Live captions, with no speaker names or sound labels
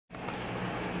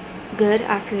Good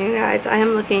afternoon, guys. I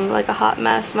am looking like a hot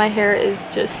mess. My hair is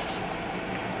just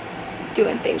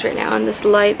doing things right now, and this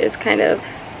light is kind of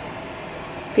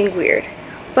being weird.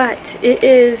 But it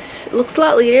looks a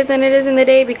lot later than it is in the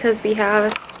day because we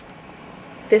have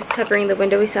this covering the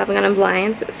window. We still haven't gotten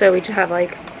blinds, so we just have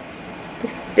like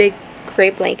this big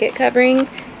gray blanket covering.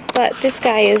 But this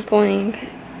guy is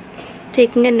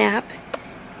taking a nap.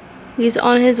 He's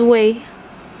on his way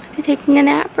to taking a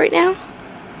nap right now.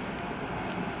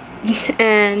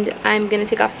 And I'm gonna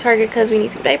take off to Target because we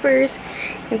need some diapers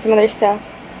and some other stuff.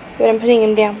 But I'm putting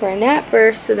him down for a nap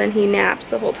first, so then he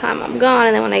naps the whole time I'm gone,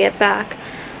 and then when I get back,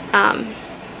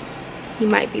 he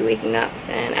might be waking up.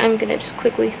 And I'm gonna just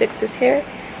quickly fix his hair.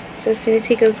 So as soon as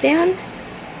he goes down,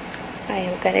 I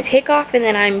am gonna take off, and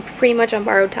then I'm pretty much on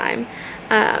borrowed time.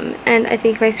 And I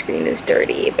think my screen is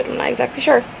dirty, but I'm not exactly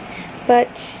sure. But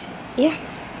yeah.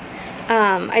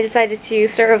 I decided to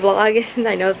start a vlog, and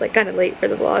I know it's like kind of late for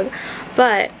the vlog,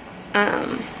 but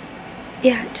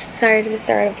yeah, just decided to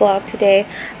start a vlog today.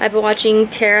 I've been watching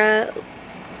Tara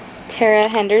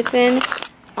Henderson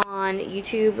on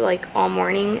YouTube like all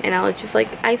morning, and I was just like,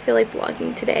 I feel like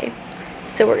vlogging today,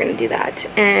 so we're gonna do that.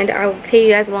 And I'll take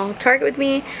you guys along to Target with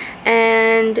me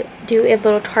and do a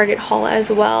little Target haul as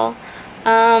well.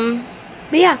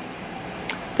 But yeah,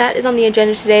 that is on the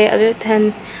agenda today. Other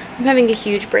than I'm having a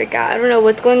huge breakout. I don't know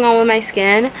what's going on with my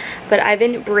skin, but I've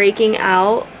been breaking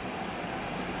out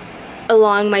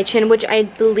along my chin, which I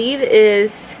believe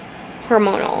is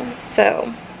hormonal.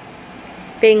 So,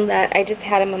 being that I just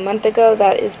had him a month ago,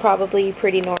 that is probably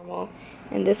pretty normal.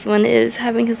 And this one is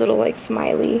having his little like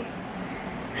smiley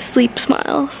sleep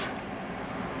smiles.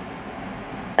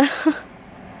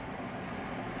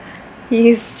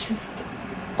 He's just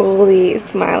fully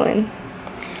smiling.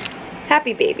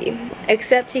 Happy baby.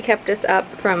 Except he kept us up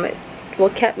from, well,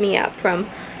 kept me up from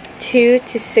 2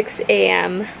 to 6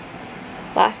 a.m.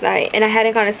 last night. And I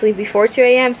hadn't gone to sleep before 2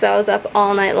 a.m. so I was up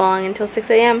all night long until 6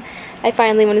 a.m. I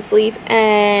finally went to sleep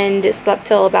and slept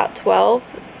till about 12.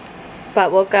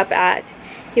 But woke up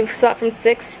he slept from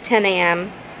 6 to 10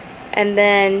 a.m. and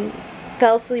then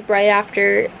fell asleep right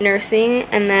after nursing,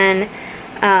 and then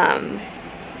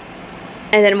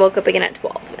woke up again at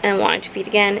 12 and wanted to feed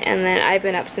again, and then I've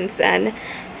been up since then.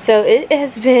 So it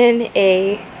has been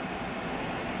a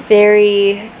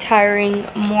very tiring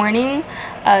morning.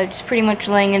 Just pretty much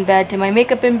laying in bed, did my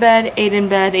makeup in bed,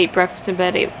 ate breakfast in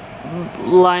bed, ate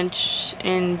lunch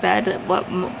in bed.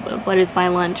 What is my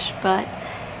lunch? But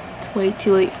it's way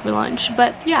too late for lunch.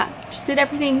 But yeah, just did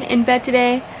everything in bed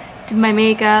today. Did my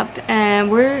makeup, and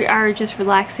we are just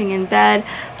relaxing in bed.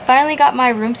 Finally got my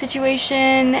room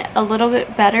situation a little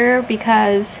bit better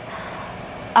because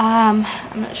I'm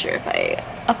not sure if I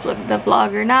uploaded the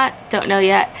vlog or not, don't know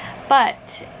yet,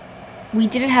 but we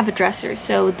didn't have a dresser,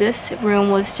 so this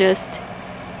room was just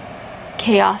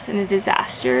chaos and a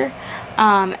disaster.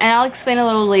 And I'll explain a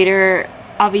little later.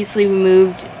 Obviously we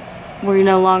moved, we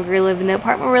no longer live in the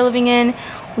apartment we're living in.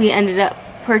 We ended up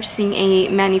purchasing a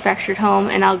manufactured home,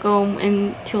 and I'll go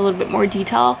into a little bit more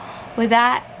detail with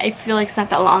that. I feel like it's not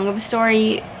that long of a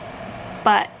story,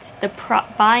 but the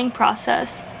buying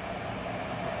process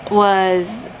was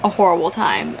a horrible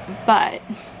time. But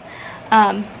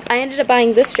I ended up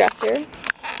buying this dresser.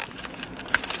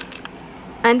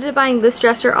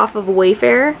 Off of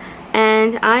Wayfair,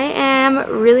 and I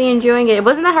am really enjoying it. It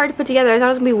wasn't that hard to put together. I thought it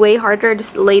was gonna be way harder. I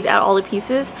just laid out all the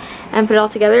pieces and put it all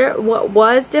together. What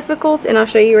was difficult, and I'll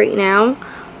show you right now,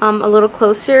 a little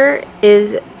closer,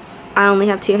 is I only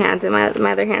have two hands, and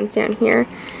my other hand's down here.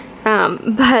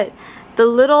 But the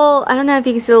little, I don't know if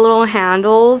you can see the little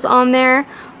handles on there,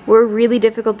 were really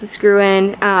difficult to screw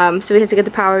in. So we had to get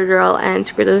the power drill and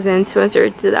screw those in. Spencer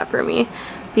did that for me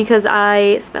because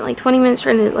I spent like 20 minutes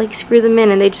trying to like screw them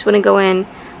in, and they just wouldn't go in.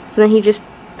 So then he just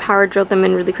power drilled them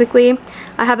in really quickly.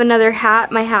 I have another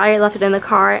hat. My hat, I left it in the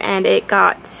car and it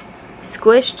got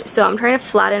squished, so I'm trying to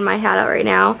flatten my hat out right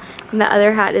now. And the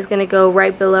other hat is gonna go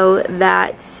right below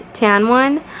that tan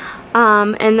one.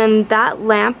 And then that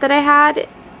lamp that I had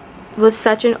was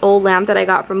such an old lamp that I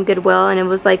got from Goodwill, and it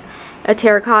was like a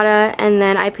terracotta, and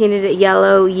then I painted it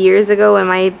yellow years ago, and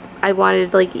I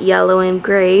wanted like yellow and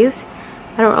grays.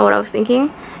 I don't know what I was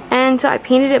thinking. And so I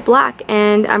painted it black,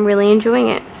 and I'm really enjoying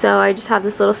it. So I just have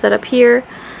this little setup here,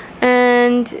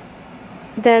 and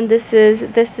then this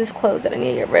is clothes that I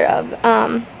need to get rid of.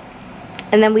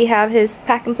 And then we have his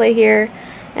pack and play here,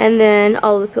 and then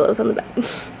all the pillows on the bed.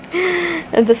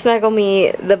 And the Snuggle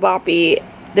Me, the Boppy,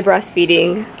 the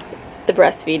breastfeeding.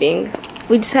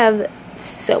 We just have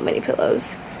so many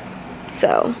pillows.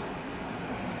 So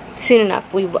soon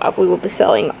enough we will be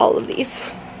selling all of these.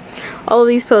 All of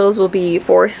these pillows will be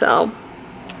for sale.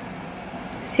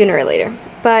 sooner or later.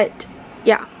 But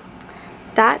yeah,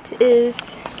 that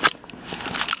is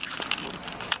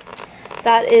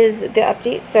the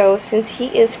update. So since he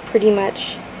is pretty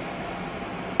much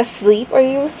asleep, are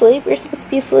you asleep? You're supposed to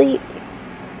be asleep.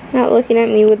 Not looking at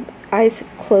me with eyes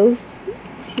closed.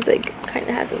 He's like, kind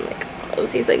of has them like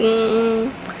closed. He's like,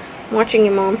 I'm watching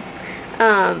your mom.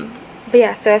 But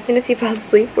yeah, so as soon as he falls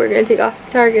asleep, we're gonna take off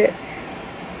to Target.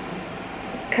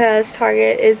 Because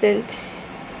Target isn't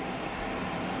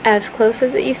as close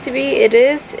as it used to be. It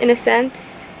is, in a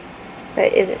sense, but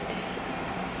it isn't.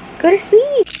 Go to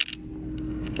sleep!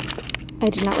 I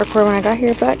did not record when I got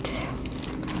here, but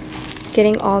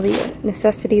getting all the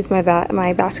necessities. My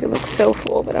basket looks so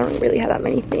full, but I don't really have that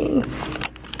many things.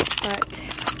 But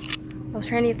I was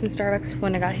trying to get some Starbucks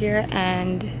when I got here,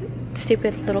 and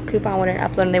stupid little coupon wouldn't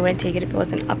upload, and they wouldn't take it if it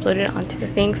wasn't uploaded onto the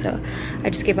thing. So I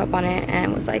just gave up on it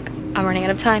and was like, I'm running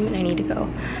out of time and I need to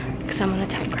go because I'm on a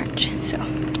time crunch. So I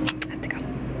have to go.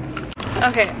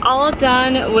 Okay, all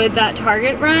done with that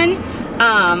Target run.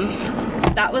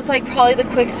 That was like probably the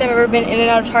quickest I've ever been in and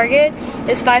out of Target.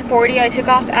 It's 5:40. I took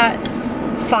off at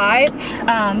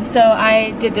 5. So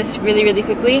I did this really, really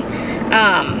quickly.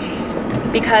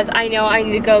 Because I know I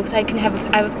need to go because I have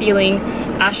a feeling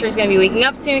Asher is going to be waking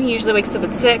up soon. He usually wakes up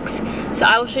at 6. So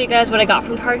I will show you guys what I got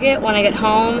from Target when I get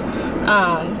home.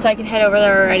 So I can head over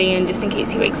there already, and just in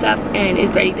case he wakes up and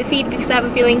is ready to feed, because I have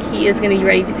a feeling he is going to be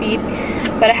ready to feed.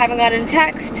 But I haven't gotten a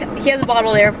text. He has a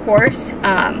bottle there, of course,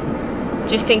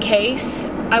 just in case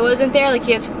I wasn't there. Like,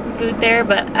 he has food there,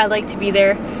 but I like to be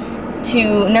there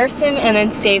to nurse him and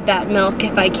then save that milk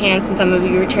if I can, since I'm going to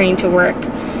be returning to work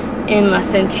in less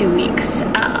than 2 weeks,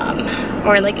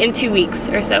 or like in 2 weeks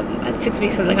or so. 6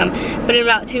 weeks doesn't come, but in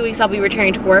about 2 weeks I'll be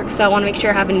returning to work, so I want to make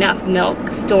sure I have enough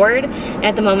milk stored, and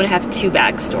at the moment I have 2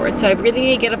 bags stored, so I really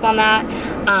need to get up on that.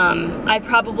 I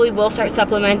probably will start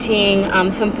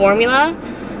supplementing some formula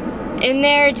in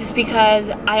there, just because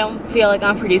I don't feel like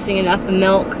I'm producing enough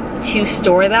milk to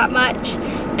store that much,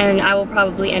 and I will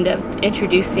probably end up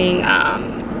introducing,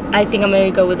 I think I'm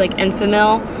going to go with like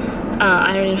Enfamil.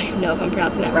 I don't even know if I'm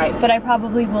pronouncing that right, but I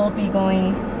probably will be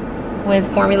going with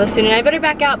formula soon, and I better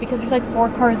back out because there's like 4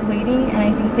 cars waiting, and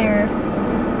I think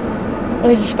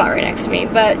there's a spot right next to me,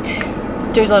 but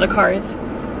there's a lot of cars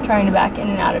trying to back in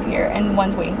and out of here, and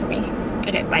one's waiting for me.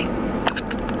 Okay, bye.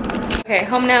 Okay,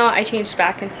 home now. I changed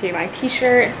back into my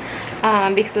t-shirt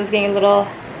because it was getting a little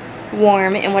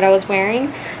warm in what I was wearing,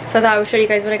 so I thought I would show you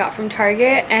guys what I got from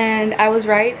Target, and I was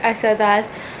right. I said that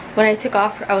when I took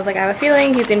off, I was like, I have a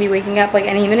feeling he's gonna be waking up like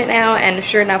any minute now, and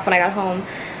sure enough, when I got home,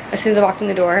 as soon as I walked in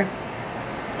the door,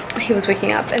 he was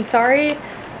waking up. And sorry,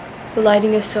 the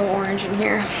lighting is so orange in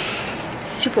here.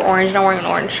 Super orange, and I'm wearing an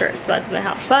orange shirt, so that doesn't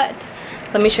help. But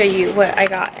let me show you what I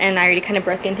got, and I already kind of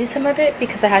broke into some of it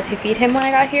because I had to feed him when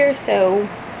I got here, so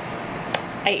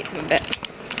I ate some of it.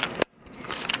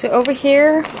 So over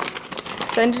here,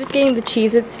 so I ended up getting the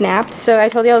Cheez-It Snapped. So I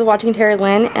told you I was watching Tara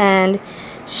Lynn, and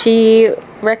she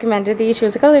recommended these. She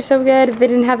was like, oh, they're so good. They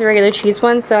didn't have the regular cheese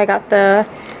ones, so I got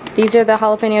these are the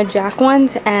jalapeno jack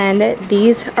ones, and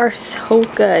these are so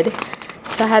good.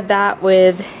 So I had that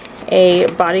with a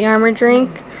Body Armor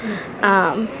drink.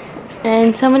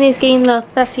 And somebody's getting the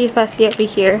fussy over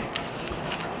here.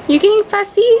 You getting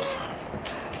fussy?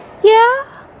 Yeah?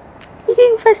 You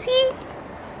getting fussy?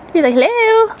 You're like,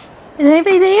 hello? Is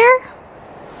anybody there?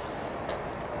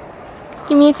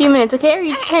 Give me a few minutes, okay? Or are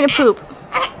you just trying to poop?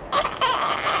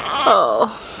 Oh,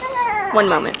 1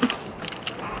 moment.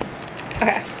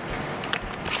 Okay.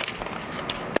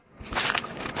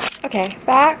 Okay,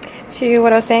 back to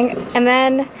what I was saying. And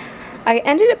then I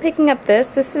ended up picking up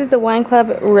this. This is the Wine Club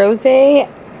Rosé.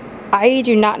 I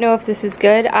do not know if this is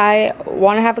good. I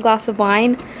want to have a glass of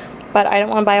wine, but I don't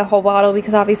want to buy a whole bottle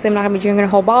because obviously I'm not going to be drinking a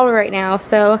whole bottle right now.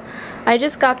 So I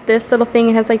just got this little thing.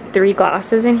 It has like 3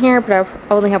 glasses in here, but I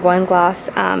only have 1 glass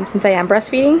since I am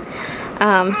breastfeeding.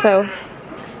 So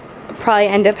I'll probably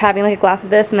end up having like a glass of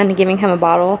this and then giving him a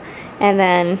bottle, and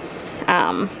then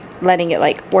letting it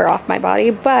like wear off my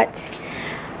body. But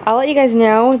I'll let you guys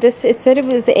know, it said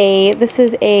this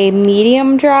is a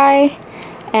medium dry,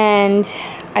 and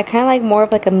I kind of like more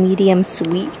of like a medium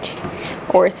sweet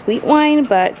or a sweet wine,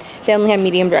 but they only have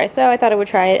medium dry, so I thought I would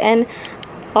try it. And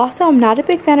also, I'm not a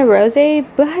big fan of rosé,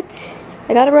 but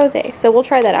I got a rosé, so we'll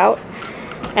try that out.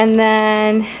 And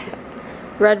then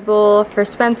Red Bull for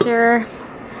Spencer,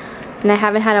 and I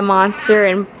haven't had a Monster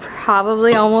in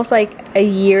probably almost like a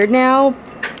year now,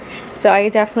 so I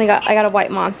got a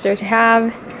white Monster to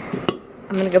have.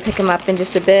 I'm gonna go pick him up in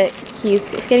just a bit. He's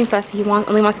getting fussy. He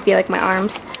only wants to be like my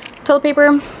arms. Toilet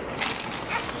paper,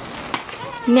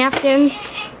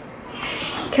 napkins,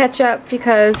 catch up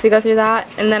because we go through that,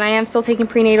 and then I am still taking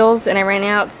prenatals and I ran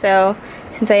out, so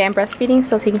since I am breastfeeding,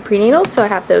 still taking prenatals, so I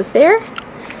have those there.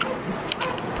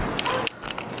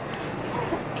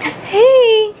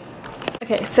 Hey!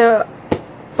 Okay, so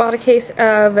bought a case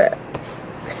of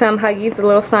some Huggies, the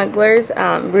little snugglers.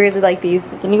 Really like these,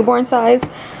 the newborn size.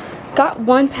 Got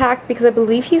one pack because I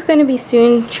believe he's going to be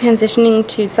soon transitioning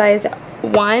to size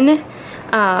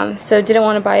 1, so didn't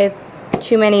want to buy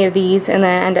too many of these and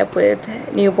then end up with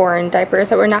newborn diapers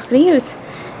that we're not going to use.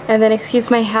 And then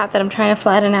excuse my hat that I'm trying to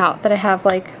flatten out, that I have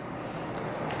like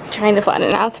trying to flatten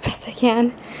it out the best I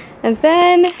can. And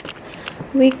then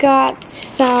we got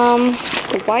some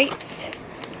wipes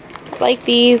like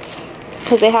these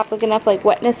because they have like enough like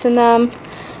wetness in them.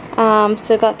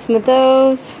 So got some of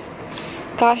those.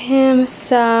 Got him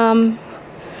some,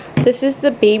 this is the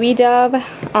Baby Dove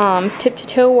tip to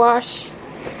toe wash,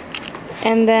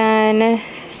 and then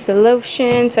the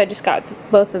lotion. So I just got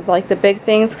both of like the big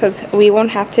things because we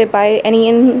won't have to buy any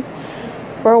in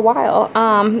for a while.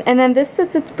 And then this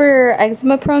says it's for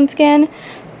eczema prone skin.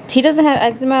 He doesn't have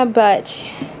eczema, but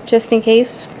just in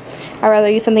case, I'd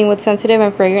rather use something with sensitive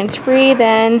and fragrance free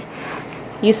than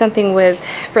use something with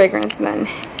fragrance and then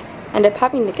end up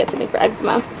having to get something for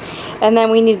eczema. And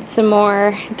then we needed some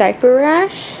more diaper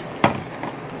rash,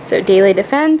 so Daily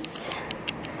Defense,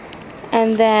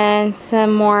 and then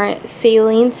some more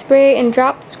saline spray and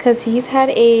drops because he's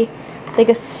had a like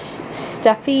a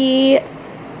stuffy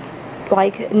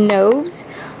like nose,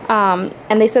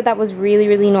 and they said that was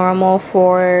really normal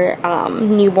for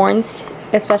newborns,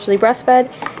 especially breastfed,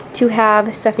 to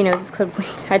have stuffy noses, because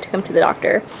I took him to the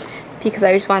doctor because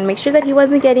I just wanted to make sure that he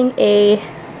wasn't getting a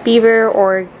fever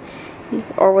or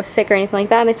was sick or anything like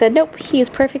that, and they said nope, he is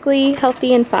perfectly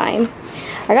healthy and fine.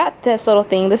 I got this little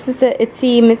thing. This is the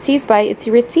Itsy Mitzies by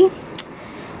Itsy Ritzy,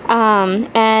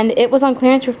 and it was on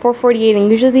clearance for $4.48,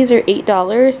 and usually these are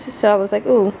 $8, so I was like,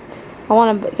 ooh, I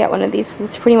want to get one of these.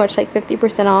 It's pretty much like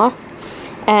 50% off,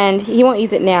 and he won't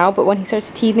use it now, but when he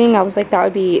starts teething, I was like, that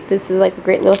would be, this is like a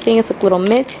great little thing. It's like a little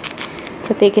mitt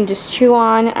that they can just chew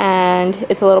on, and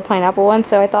it's a little pineapple one,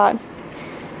 so I thought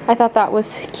that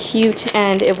was cute,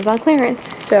 and it was on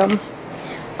clearance, so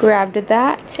grabbed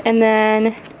that. And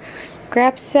then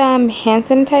grabbed some hand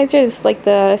sanitizer. This is like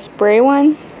the spray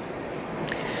one,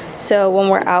 so when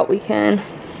we're out we can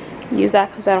use that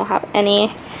because I don't have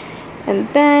any. And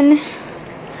then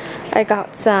I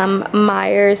got some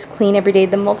Meyers Clean Everyday,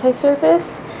 the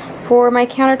multi-surface, for my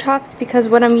countertops, because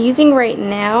what I'm using right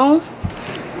now,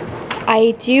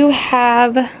 I do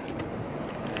have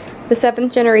the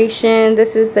 7th generation.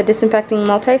 This is the disinfecting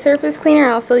multi-surface cleaner.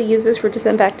 I also use this for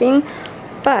disinfecting,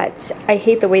 but I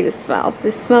hate the way this smells.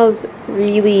 This smells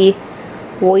really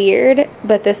weird,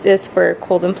 but this is for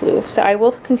cold and flu, so I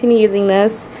will continue using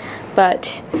this.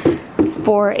 But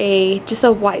for just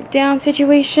a wipe down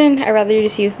situation, I'd rather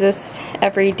just use this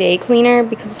everyday cleaner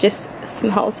because it just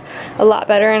smells a lot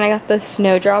better. And I got the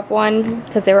Snowdrop one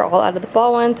because they were all out of the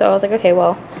fall one, so I was like, okay,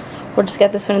 well, we'll just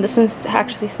get this one. This one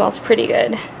actually smells pretty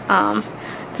good. It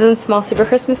doesn't smell super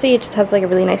Christmassy, it just has like a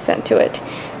really nice scent to it.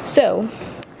 So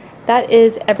that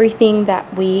is everything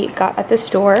that we got at the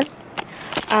store.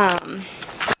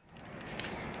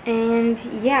 And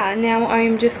yeah, now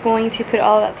I'm just going to put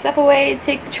all that stuff away,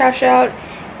 take the trash out,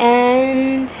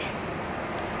 and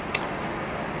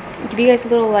give you guys a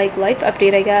little like life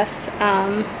update, I guess.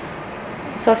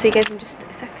 So I'll see you guys in just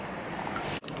a sec.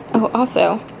 Oh,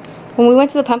 also, when we went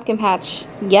to the pumpkin patch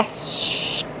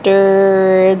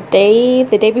yesterday,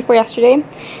 the day before yesterday,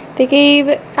 they gave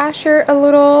Asher a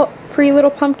little free little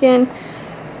pumpkin,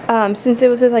 since it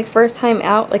was his like first time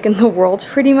out like in the world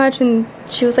pretty much, and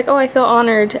she was like, oh, I feel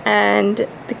honored, and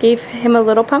they gave him a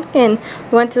little pumpkin.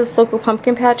 We went to this local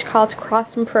pumpkin patch called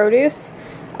Cross Plants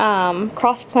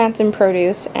and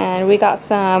Produce, and we got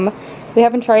some, we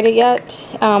haven't tried it yet,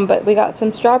 but we got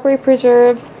some strawberry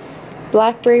preserve,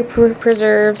 blackberry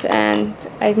preserves, and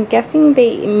I'm guessing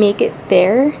they make it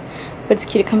there, but it's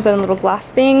cute. It comes in a little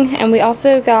glass thing. And we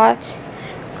also got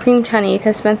creamed honey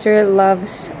because Spencer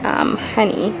loves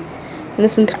honey, and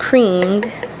this one's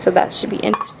creamed, so that should be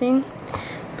interesting.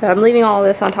 But I'm leaving all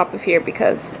this on top of here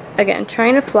because, again,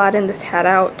 trying to flatten this hat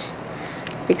out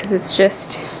because it's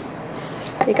just,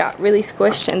 it got really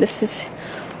squished, and this is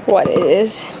what it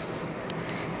is.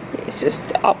 It's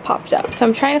just all popped up. So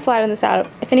I'm trying to flatten this out.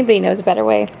 If anybody knows a better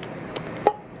way,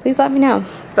 please let me know.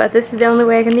 But this is the only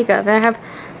way I can think of. And I have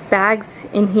bags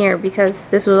in here because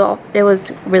this was all, it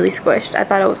was really squished. I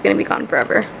thought it was going to be gone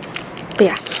forever. But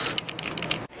yeah.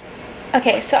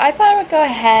 Okay, so I thought I would go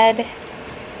ahead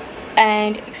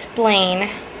and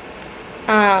explain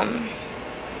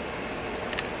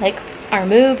like our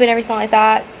move and everything like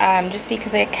that, just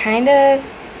because it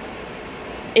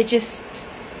just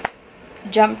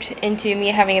jumped into me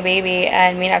having a baby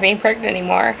and me not being pregnant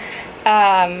anymore.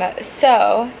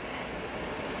 So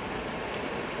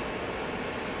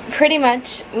pretty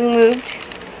much we moved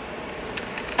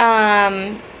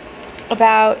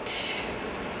about,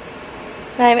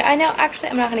 I know, actually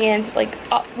I'm not gonna get into like,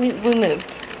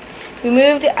 we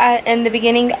moved in the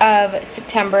beginning of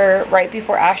September, right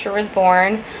before Asher was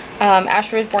born.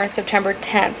 Asher was born September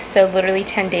 10th, so literally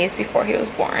 10 days before he was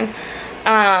born.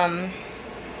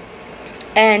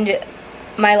 And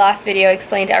my last video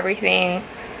explained everything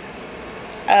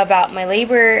about my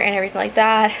labor and everything like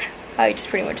that. I just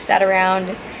pretty much sat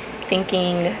around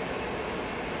thinking,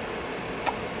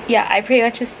 yeah, I pretty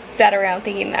much just sat around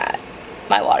thinking that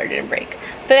my water didn't break.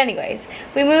 But anyways,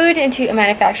 we moved into a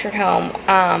manufactured home,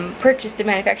 purchased a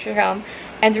manufactured home,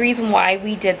 and the reason why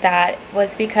we did that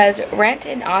was because rent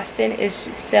in Austin is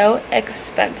so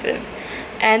expensive.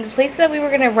 And the places that we were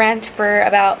going to rent for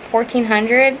about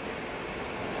 $1,400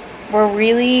 were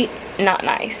really not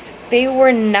nice. They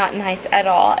were not nice at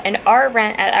all, and our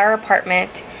rent at our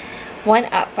apartment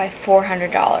went up by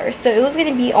 $400. So it was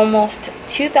going to be almost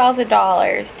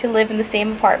 $2,000 to live in the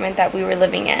same apartment that we were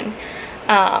living in.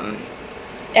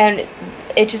 And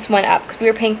it just went up because we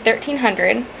were paying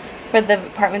 $1,300 for the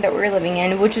apartment that we were living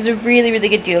in, which is a really, really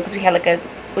good deal because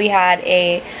we had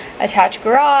a attached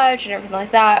garage and everything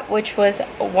like that, which was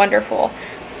wonderful.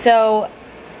 So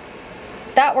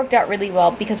that worked out really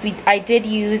well because I did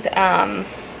use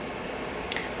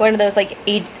one of those like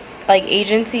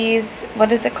agencies,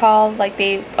 what is it called, like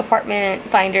the apartment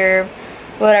finder,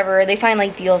 whatever, they find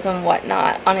like deals and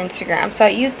whatnot on Instagram. So I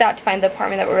used that to find the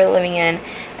apartment that we were living in,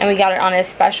 and we got it on a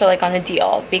special, like on a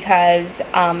deal, because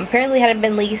apparently it hadn't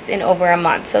been leased in over a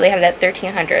month, so they had it at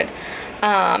 $1,300.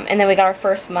 And then we got our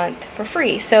first month for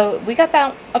free, so we got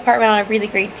that apartment on a really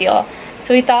great deal.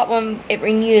 So we thought when it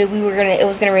renewed, it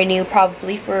was gonna renew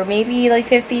probably for maybe like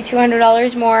 $50,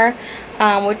 $200 more,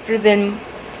 which would have been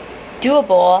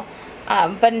doable,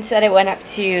 but instead it went up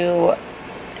to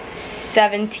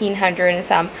 $1,700 and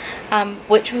some,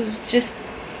 which was just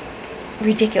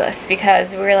ridiculous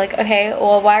because we were like, okay,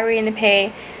 well, why are we gonna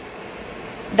pay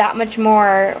that much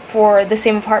more for the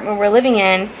same apartment we're living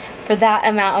in? For that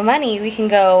amount of money, we can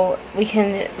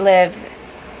live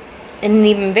in an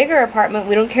even bigger apartment.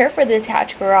 We don't care for the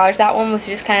attached garage. That one was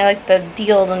just kind of like the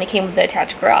deal when it came with the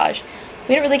attached garage.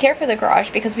 We didn't really care for the garage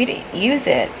because we didn't use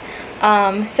it.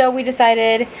 So we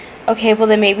decided, okay, well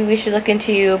then maybe we should look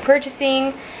into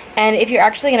purchasing. And if you're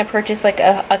actually going to purchase like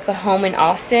a home in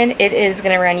Austin, it is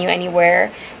going to run you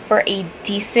anywhere for a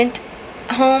decent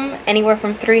home, anywhere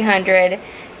from $300,000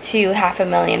 to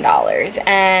 $500,000.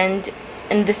 And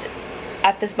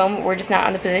at this moment, we're just not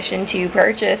in the position to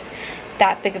purchase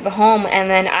that big of a home. And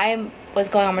then I was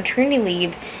going on maternity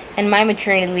leave, and my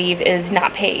maternity leave is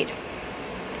not paid.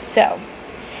 So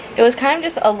it was kind of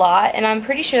just a lot, and I'm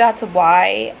pretty sure that's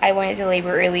why I went into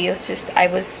labor early. It was just I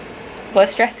was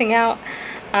stressing out.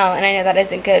 And I know that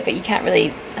isn't good, but you can't really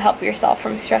help yourself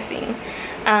from stressing.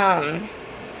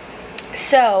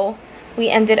 So we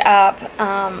ended up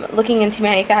looking into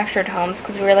manufactured homes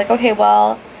because we were like, okay,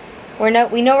 well, we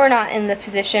know we're not in the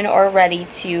position or ready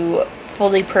to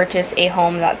fully purchase a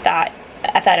home at that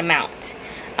amount.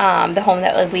 The home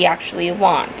that like, we actually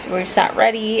want. We're just not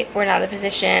ready. We're not in the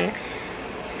position.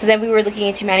 So then we were looking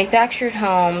into manufactured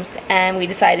homes, and we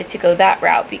decided to go that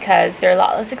route because they're a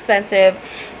lot less expensive,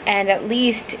 and at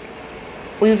least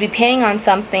we would be paying on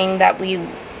something that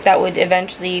would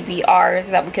eventually be ours,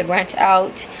 that we could rent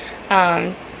out.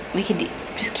 We could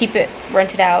just keep it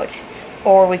rented out,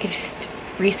 or we could just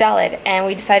resell it. And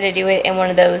we decided to do it in one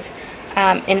of those,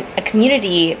 in a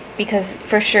community, because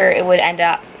for sure it would end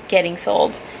up getting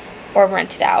sold or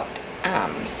rented out.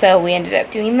 So we ended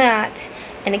up doing that,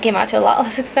 and it came out to a lot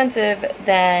less expensive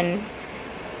than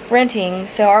renting.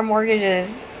 So our mortgage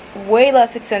is way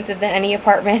less expensive than any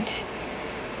apartment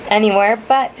anywhere,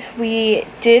 but we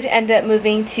did end up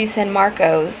moving to San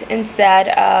Marcos instead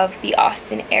of the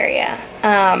Austin area.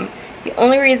 The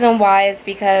only reason why is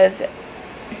because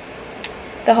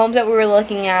the homes that we were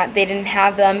looking at, they didn't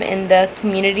have them in the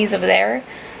communities over there.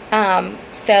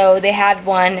 So they had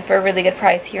one for a really good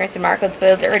price here in San Marcos, but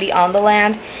it was already on the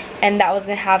land, and that was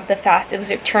going to have it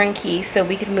was a turnkey, so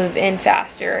we could move in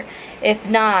faster. If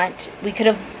not, we could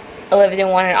have lived in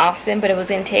one in Austin, but it was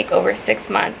going to take over 6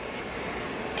 months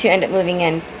to end up moving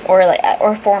in,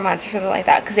 or 4 months or something like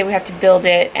that, because they would have to build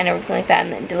it and everything like that,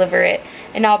 and then deliver it,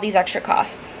 and all these extra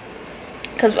costs.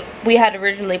 Because we had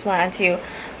originally planned to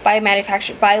buy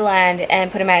land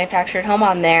and put a manufactured home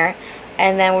on there,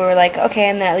 and then we were like, okay,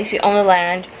 and then at least we own the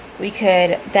land, we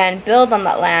could then build on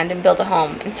that land and build a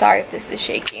home. And sorry if this is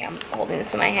shaky, I'm holding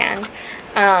this in my hand.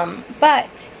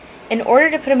 But in order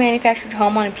to put a manufactured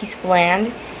home on a piece of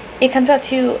land, it comes out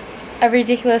to a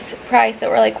ridiculous price that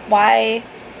we're like, why?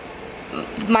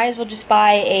 Might as well just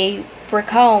buy a brick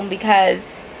home,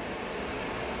 because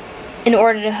in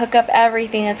order to hook up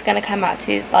everything, it's going to come out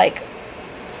to like,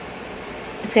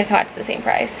 it's going to come out to the same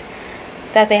price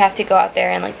that they have to go out there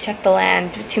and like check the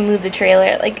land to move the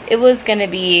trailer. Like, it was going to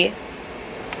be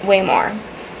way more.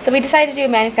 So we decided to do a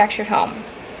manufactured home.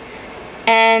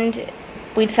 And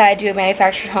we decided to do a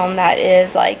manufactured home that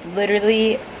is like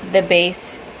literally the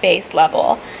base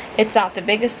level. It's not the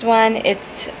biggest one,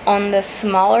 it's on the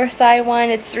smaller side one.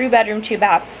 It's 3 bedroom, 2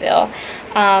 bath still,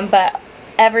 but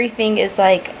everything is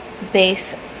like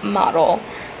base model.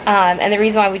 And the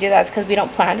reason why we do that is because we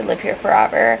don't plan to live here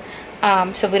forever.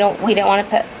 So we didn't want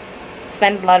to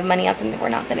spend a lot of money on something we're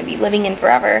not going to be living in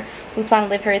forever. We plan to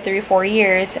live here 3 or 4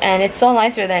 years, and it's still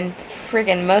nicer than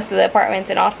friggin' most of the apartments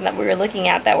in Austin that we were looking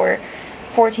at that were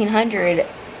 $1,400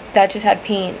 that just had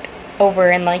paint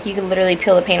over, and like you could literally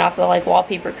peel the paint off the like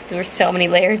wallpaper because there were so many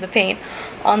layers of paint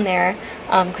on there,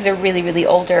 because they're really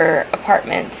older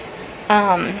apartments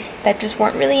that just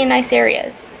weren't really in nice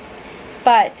areas.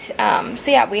 But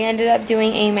so yeah, we ended up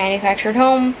doing a manufactured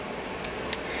home,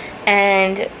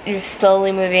 and you're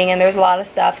slowly moving, and there's a lot of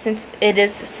stuff since it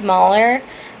is smaller,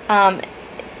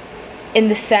 in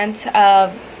the sense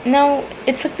of, no,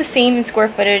 it's like the same in square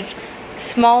footage,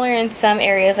 smaller in some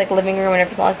areas like living room and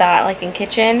everything like that, like in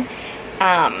kitchen,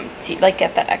 to like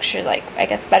get that extra, like, I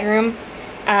guess, bedroom,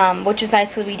 which is nice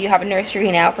because we do have a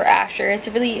nursery now for Asher.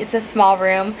 It's a small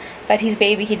room, but he's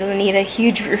baby, he doesn't need a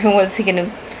huge room. What's he gonna,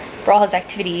 for all his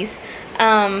activities?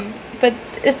 But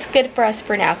it's good for us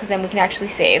for now, because then we can actually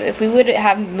save. If we would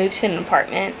have moved to an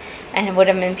apartment and would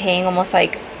have been paying almost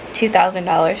like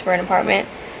 $2,000 for an apartment,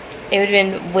 it would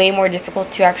have been way more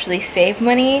difficult to actually save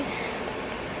money.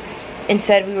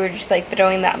 Instead, we were just like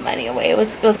throwing that money away. It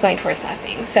was going towards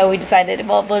nothing. So we decided,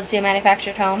 well, we'll just do a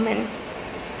manufactured home and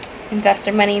invest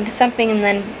our money into something, and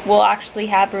then we'll actually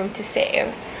have room to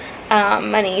save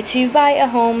money to buy a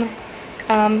home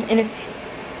in a few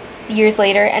years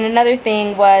later. And another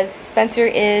thing was, Spencer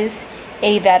is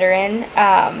a veteran,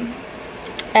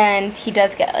 and he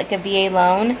does get like a VA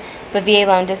loan, but VA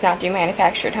loan does not do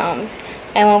manufactured homes.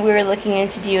 And when we were looking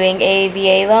into doing a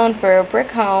VA loan for a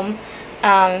brick home,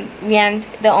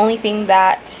 the only thing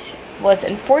that was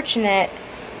unfortunate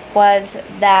was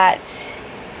that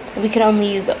we could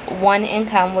only use one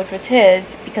income, which was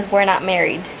his, because we're not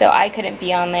married. So I couldn't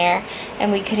be on there,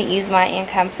 and we couldn't use my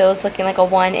income, so it was looking like a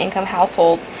 1-income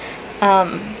household.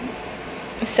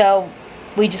 So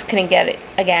we just couldn't get it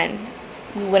again.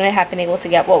 We wouldn't have been able to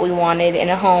get what we wanted in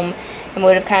a home, and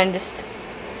would have kind of just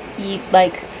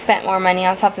spent more money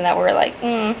on something that we're like,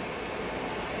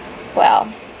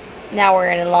 well, now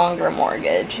we're in a longer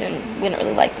mortgage and we don't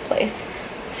really like the place.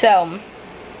 So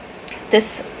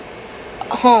this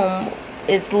home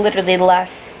is literally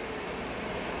less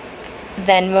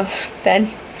than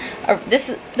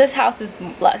this house is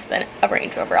less than a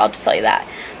Range Rover, I'll just tell you that.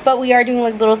 But we are doing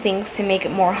like little things to make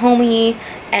it more homey,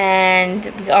 and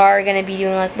we are going to be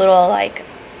doing like little like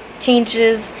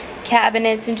changes,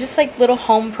 cabinets, and just like little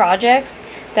home projects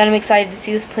that I'm excited to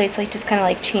see this place like just kind of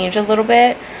like change a little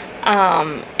bit,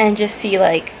 and just see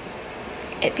like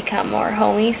it become more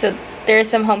homey. So there's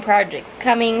some home projects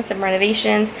coming, some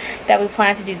renovations that we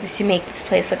plan to do just to make this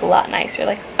place look a lot nicer,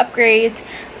 like upgrades.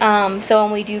 So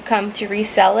when we do come to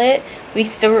resell it, we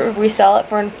still resell it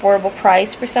for an affordable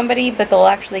price for somebody, but they'll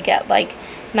actually get like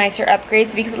nicer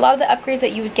upgrades, because a lot of the upgrades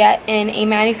that you would get in a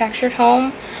manufactured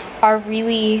home are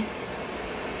really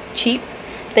cheap.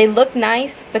 They look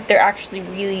nice, but they're actually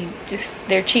really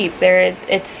they're cheap.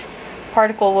 It's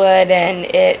particle wood, and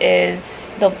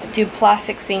they'll do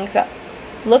plastic things that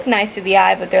look nice to the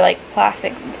eye, but they're like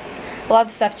plastic. A lot of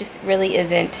the stuff just really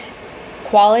isn't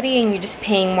quality, and you're just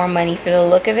paying more money for the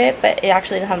look of it, but it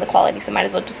actually doesn't have the quality, so might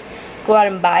as well just go out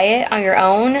and buy it on your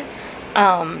own,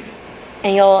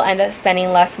 and you'll end up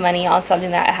spending less money on something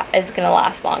that is going to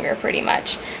last longer, pretty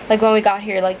much. Like when we got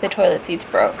here, like the toilet seats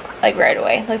broke like right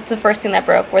away. Like the first thing that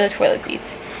broke were the toilet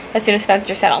seats. As soon as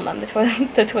Spencer sat on them, the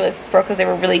toilets broke because they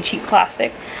were really cheap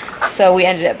plastic. So we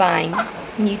ended up buying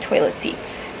new toilet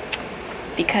seats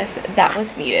because that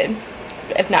was needed.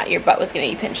 If not, your butt was going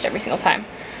to be pinched every single time.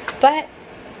 But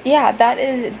yeah, that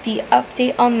is the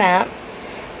update on that.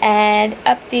 And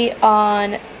update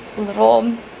on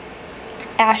little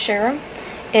Asher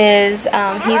is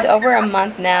he's over a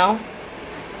month now,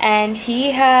 and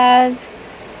he has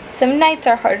some nights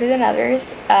are harder than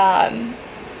others,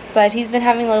 but he's been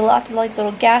having lots of like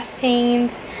little gas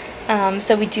pains,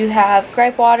 So we do have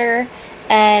gripe water,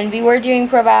 and we were doing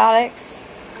probiotics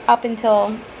up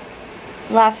until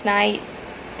last night,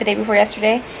 the day before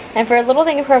yesterday, and for a little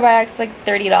thing of probiotics it's like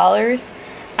 $30,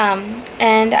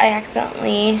 and I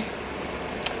accidentally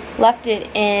left it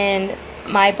in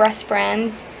my breast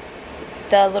friend,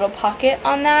 the little pocket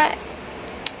on that,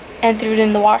 and threw it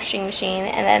in the washing machine,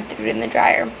 and then threw it in the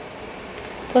dryer.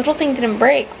 The little thing didn't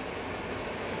break,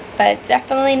 but it's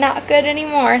definitely not good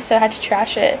anymore, so I had to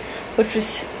trash it, which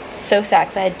was so sad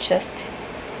because I had just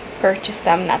purchased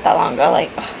them not that long ago.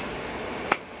 Like, ugh,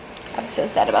 I was so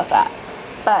sad about that.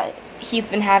 But he's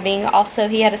been having, also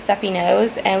he had a stuffy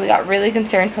nose, and we got really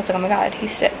concerned because like, oh my god,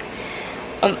 he's sick.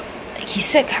 He's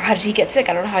sick. How did he get sick?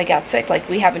 I don't know how he got sick. Like,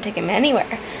 we haven't taken him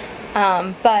anywhere.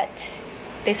 But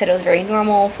they said it was very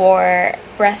normal for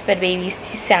breastfed babies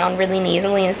to sound really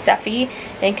nasally and stuffy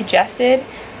and congested.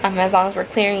 As long as we're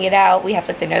clearing it out, we have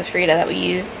like the nose Frida that we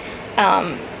use,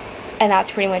 and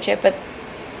that's pretty much it. But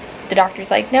the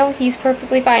doctor's like, no, he's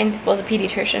perfectly fine. Well, the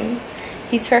pediatrician,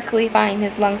 he's perfectly fine.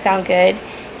 His lungs sound good.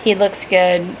 He looks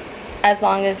good. As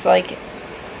long as, like,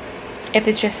 if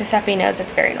it's just a stuffy nose,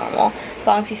 it's very normal. As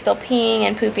long as he's still peeing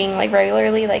and pooping like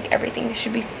regularly, like everything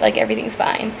should be, like everything's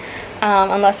fine.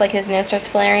 Unless like his nose starts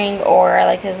flaring, or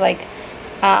like his like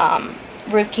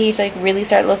rib cage like really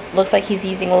looks like he's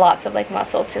using lots of like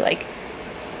muscle to like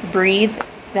breathe,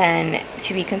 then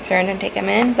to be concerned and take him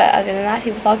in. But other than that,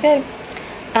 he was all good.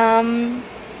 And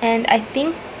I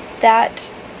think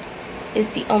that is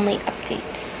the only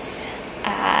updates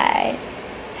I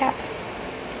have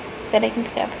that I can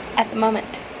think of at the moment.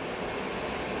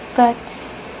 But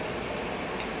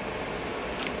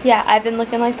yeah, I've been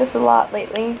looking like this a lot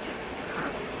lately. Just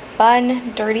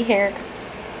bun, dirty hair, because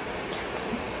just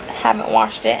haven't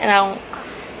washed it, and I don't,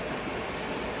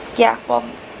 yeah, well,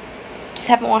 just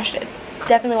haven't washed it.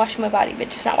 Definitely washing my body, but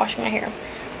just not washing my hair.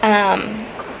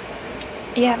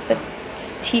 Yeah, but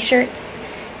just t-shirts,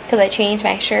 because I change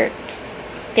my shirts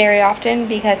very often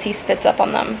because he spits up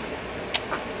on them.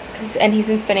 And he's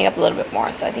been spitting up a little bit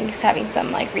more, so I think he's having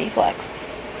some like reflex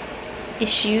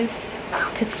issues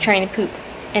because he's trying to poop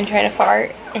and trying to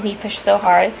fart, and he pushes so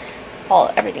hard,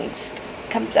 everything just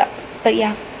comes up. But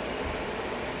yeah,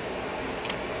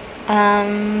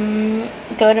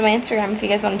 go to my Instagram if you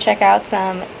guys want to check out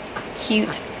some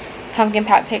cute pumpkin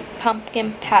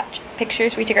patch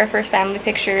pictures. We took our first family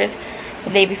pictures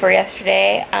the day before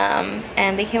yesterday,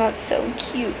 and they came out so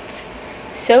cute.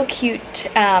 So cute.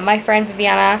 My friend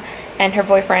Viviana and her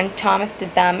boyfriend Thomas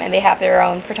did them, and they have their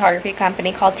own photography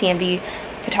company called TMV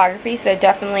Photography, so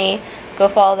definitely go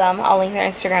follow them. I'll link their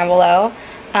Instagram below.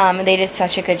 They did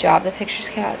such a good job. The pictures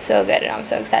came out so good, and I'm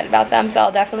so excited about them, so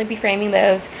I'll definitely be framing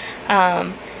those.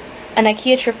 An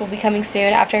IKEA trip will be coming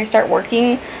soon after I start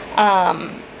working.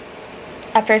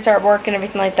 After I start work and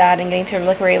everything like that and getting to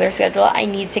like a regular schedule, I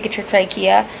need to take a trip to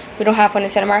IKEA. We don't have one in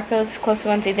San Marcos. Closest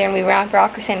one's either in Round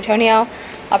Rock or San Antonio.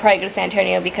 I'll probably go to San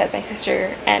Antonio because my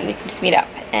sister and we can just meet up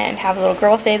and have a little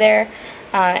girl stay there.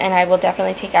 And I will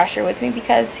definitely take Asher with me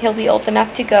because he'll be old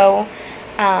enough to go,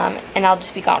 and I'll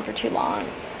just be gone for too long.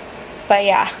 But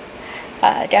yeah,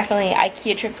 definitely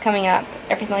IKEA trips coming up,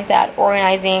 everything like that,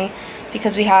 organizing,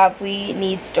 because we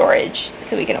need storage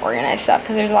so we can organize stuff,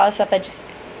 because there's a lot of stuff that just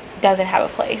doesn't have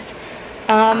a place.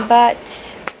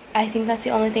 But I think that's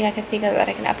the only thing I can think of that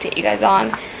I can update you guys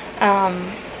on.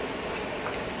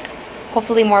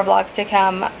 Hopefully more vlogs to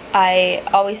come. I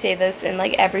always say this in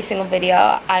like every single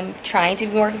video. I'm trying to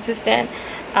be more consistent.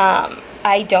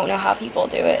 I don't know how people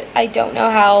do it. I don't know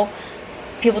how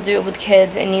people do it with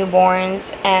kids and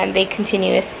newborns and they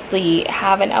continuously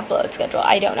have an upload schedule.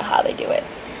 I don't know how they do it.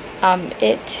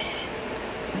 It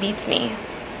beats me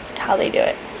how they do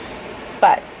it.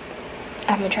 But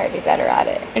I'm gonna try to be better at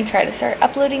it and try to start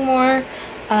uploading more.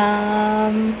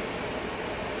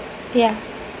 Yeah,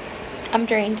 I'm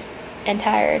drained and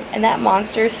tired, and that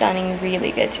monster is sounding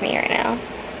really good to me right now.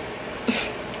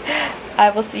 I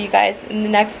will see you guys in the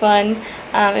next one.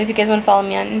 If you guys want to follow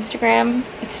me on Instagram,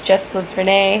 it's just Liz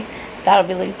Renee. That'll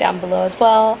be linked down below as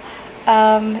well.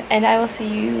 And I will see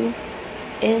you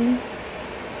in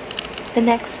the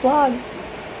next vlog.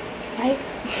 Bye.